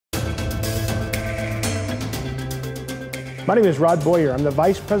My name is Rod Boyer. I'm the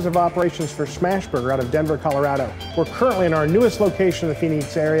Vice President of Operations for Smashburger out of Denver, Colorado. We're currently in our newest location in the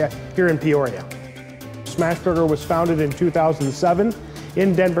Phoenix area here in Peoria. Smashburger was founded in 2007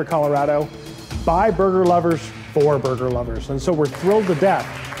 in Denver, Colorado by burger lovers for burger lovers. And so we're thrilled to death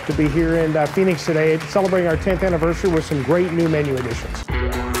to be here in Phoenix today celebrating our 10th anniversary with some great new menu additions.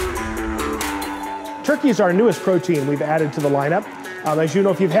 Turkey is our newest protein we've added to the lineup. As you know,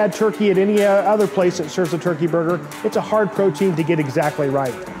 if you've had turkey at any other place that serves a turkey burger, it's a hard protein to get exactly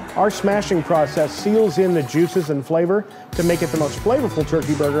right. Our smashing process seals in the juices and flavor to make it the most flavorful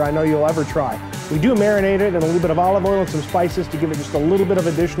turkey burger I know you'll ever try. We do marinate it in a little bit of olive oil and some spices to give it just a little bit of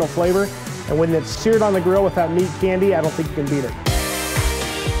additional flavor. And when it's seared on the grill with that meat candy, I don't think you can beat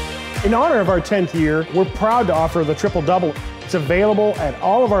it. In honor of our 10th year, we're proud to offer the Triple Double. It's available at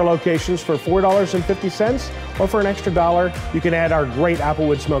all of our locations for $4.50, or for an extra $1, you can add our great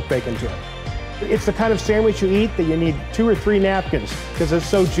Applewood smoked bacon to it. It's the kind of sandwich you eat that you need 2 or 3 napkins because it's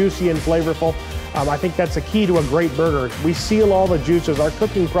so juicy and flavorful. I think that's the key to a great burger. We seal all the juices. Our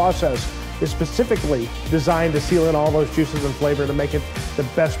cooking process is specifically designed to seal in all those juices and flavor to make it the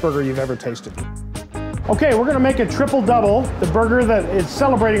best burger you've ever tasted. Okay, we're gonna make a Triple Double, the burger that is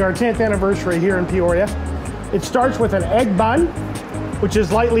celebrating our 10th anniversary here in Peoria. It starts with an egg bun, which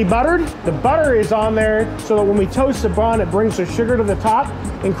is lightly buttered. The butter is on there so that when we toast the bun, it brings the sugar to the top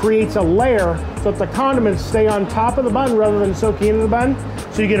and creates a layer so that the condiments stay on top of the bun rather than soaking into the bun.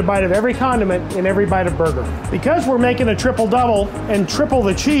 So you get a bite of every condiment in every bite of burger. Because we're making a Triple Double and triple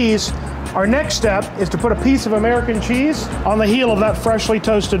the cheese, our next step is to put a piece of American cheese on the heel of that freshly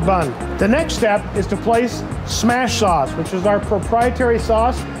toasted bun. The next step is to place smash sauce, which is our proprietary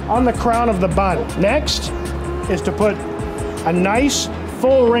sauce, on the crown of the bun. Next is to put a nice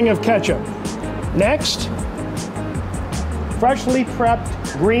full ring of ketchup. Next, freshly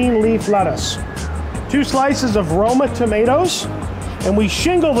prepped green leaf lettuce. 2 slices of Roma tomatoes, and we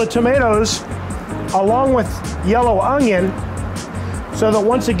shingle the tomatoes along with yellow onion so that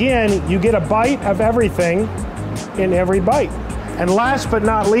once again you get a bite of everything in every bite. And last but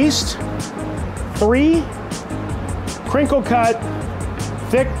not least, 3 crinkle cut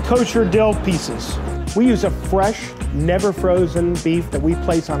thick kosher dill pieces. We use a fresh, never frozen beef that we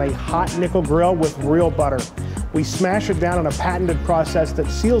place on a hot nickel grill with real butter. We smash it down in a patented process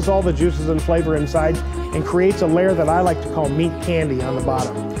that seals all the juices and flavor inside and creates a layer that I like to call meat candy on the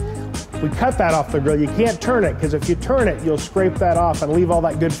bottom. We cut that off the grill. You can't turn it, because if you turn it, you'll scrape that off and leave all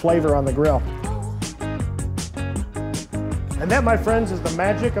that good flavor on the grill. And that, my friends, is the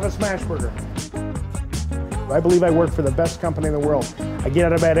magic of a Smashburger. I believe I work for the best company in the world. I get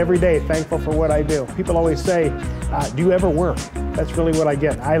out of bed every day thankful for what I do. People always say, do you ever work? That's really what I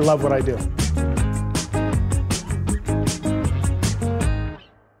get. I love what I do.